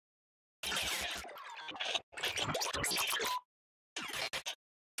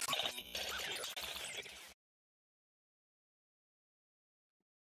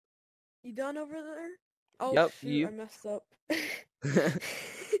You done over there? Oh, Yep, shoot, you. I messed up. I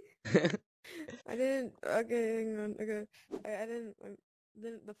didn't. Okay, hang on. Okay, I didn't.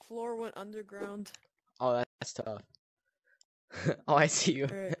 Then the floor went underground. Oh, that's tough. Oh, I see you.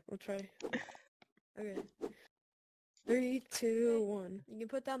 All right, we'll try. Okay. 3, 2, 1. You can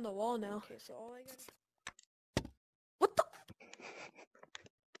put down the wall now. Okay, so all I got. What the?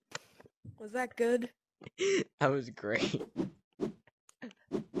 Was that good? That was great.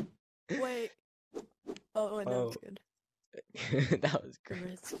 Wait. Oh, wait, that was good. That was great.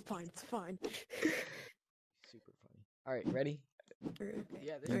 It's fine. It's fine. Super funny. All right, ready? Okay.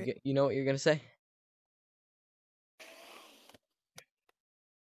 Yeah. You know what you're gonna say?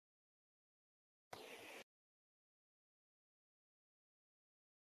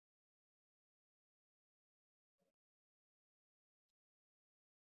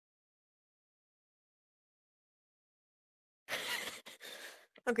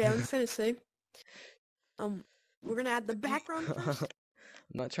 Okay, I'm just gonna say. We're gonna add the background first. I'm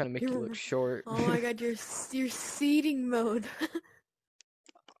not trying to make you look short. Oh my god, your seating mode.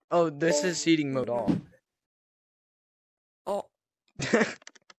 Oh, this is seating mode off. Oh. Yeah,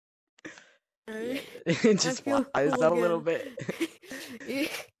 it just flies cool out a little bit. Yeah.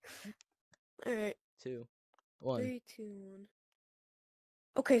 Alright. 2, 1. 3, 2, 1.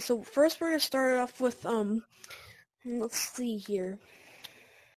 Okay, so first we're gonna start off with let's see here.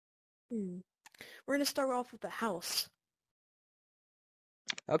 We're gonna start off with the house.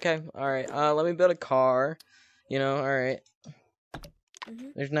 Okay, alright. Let me build a car. You know, alright.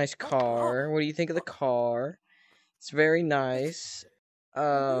 There's a nice car. What do you think of the car? It's very nice.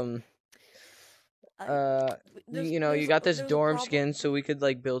 You know, you got this dorm skin, so we could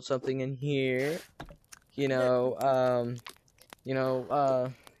like build something in here. You know,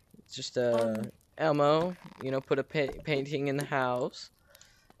 just Elmo. You know, put a painting in the house.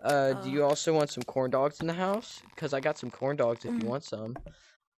 Do you also want some corn dogs in the house? Because I got some corn dogs if you want some.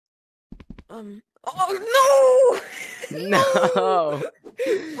 Oh no! No!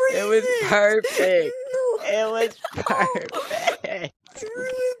 It was perfect! No. It was perfect!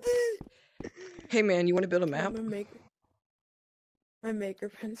 Hey man, you want to build a map? My maker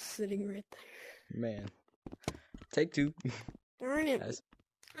pen's sitting right there. Man. Take 2. Darn it.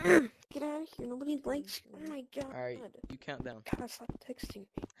 Get out of here. Nobody likes you. Oh my god. Alright, you count down. God, stop texting me.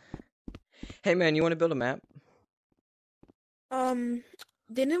 Hey man, you want to build a map?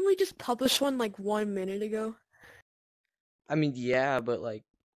 Didn't we just publish one like 1 minute ago? I mean, yeah, but like,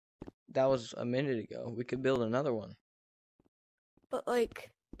 that was a minute ago. We could build another one. But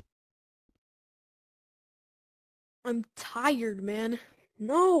like, I'm tired, man.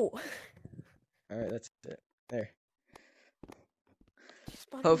 No! Alright, that's it. There.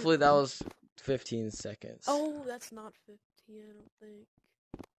 Hopefully that was 15 seconds. Oh, that's not 15, I don't think.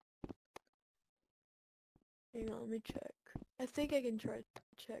 Hang on, let me check. I think I can try to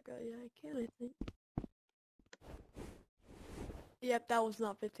check. Yeah, I can, I think. Yep, that was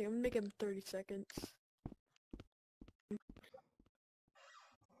not 15. I'm gonna make him 30 seconds.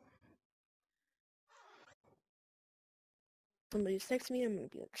 Somebody's texting me, I'm gonna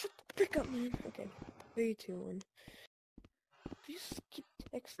be like, shut the frick up, man. Okay. 3, 2, 1. You just keep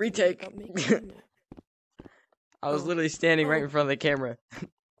texting Retake. me about making I was literally standing right in front of the camera.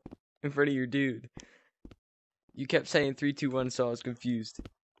 In front of your dude. You kept saying 3, 2, 1, so I was confused.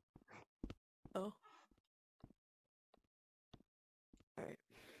 Oh. Alright.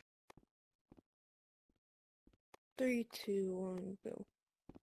 3, 2, 1, go.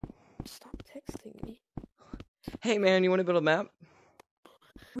 Stop texting me. Hey man, you want to build a map?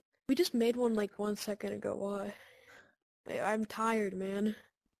 We just made one like 1 second ago. Why? I'm tired, man.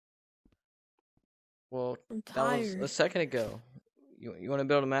 Well, I'm tired. that was a second ago. You want to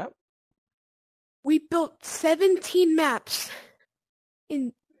build a map? We built 17 maps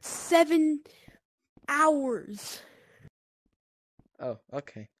in 7 hours. Oh,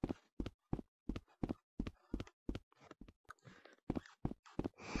 okay.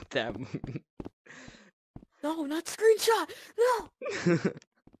 That. No, not screenshot. No.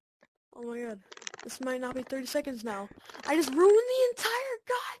 Oh my god. This might not be 30 seconds now. I just ruined the entire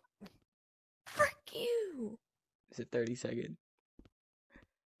god. Frick you. Is it 30 seconds?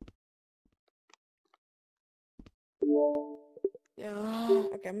 Yeah.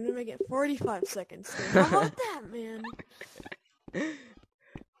 Okay, I'm gonna make it 45 seconds. How about that, man?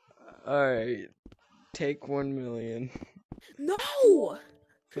 Alright. Take 1 million. No!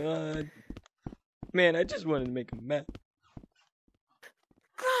 God. Man, I just wanted to make a map.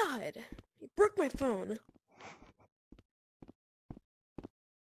 God! You broke my phone.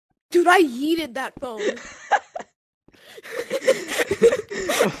 Dude, I yeeted that phone.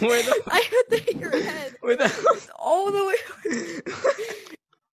 Where the? I had to hit your head. Where the? All the way.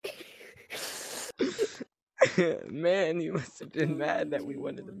 Man, you must have been mad that we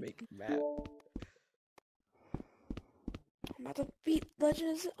wanted to make a map. I'm about to beat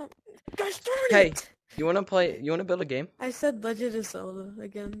Legend of Zelda. Gosh darn Hey, it! you wanna play? You wanna build a game? I said Legend of Zelda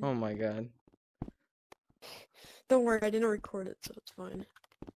again. Oh my god. Don't worry, I didn't record it, so it's fine.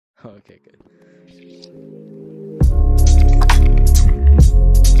 Okay, good.